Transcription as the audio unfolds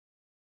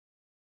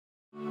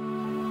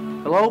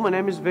Hello, my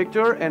name is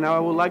Victor, and I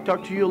would like to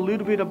talk to you a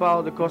little bit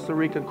about the Costa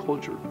Rican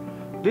culture.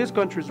 This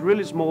country is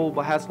really small,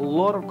 but has a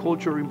lot of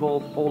culture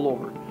involved all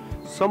over.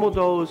 Some of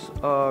those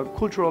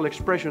cultural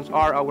expressions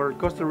are our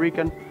Costa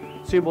Rican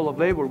symbol of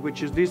labor,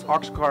 which is this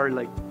ox cart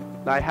like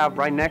that I have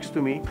right next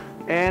to me.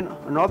 And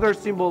another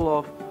symbol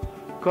of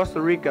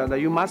Costa Rica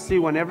that you must see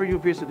whenever you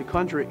visit the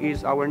country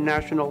is our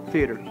national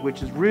theater,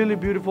 which is really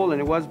beautiful,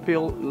 and it was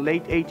built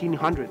late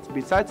 1800s.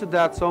 Besides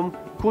that, some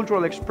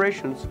cultural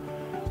expressions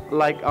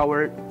like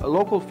our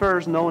local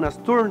fairs known as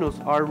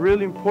turnos are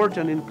really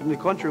important in the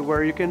country,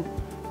 where you can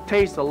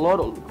taste a lot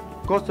of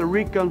Costa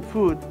Rican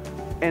food,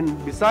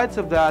 and besides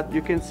of that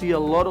you can see a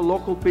lot of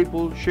local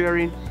people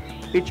sharing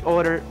each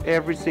other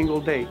every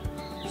single day.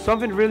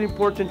 Something really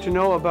important to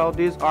know about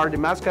this are the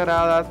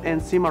mascaradas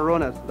and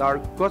cimarronas, that are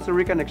Costa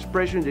Rican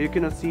expressions that you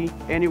cannot see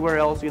anywhere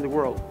else in the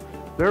world.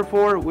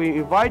 Therefore, we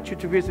invite you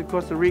to visit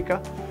Costa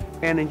Rica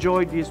and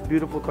enjoy this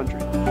beautiful country.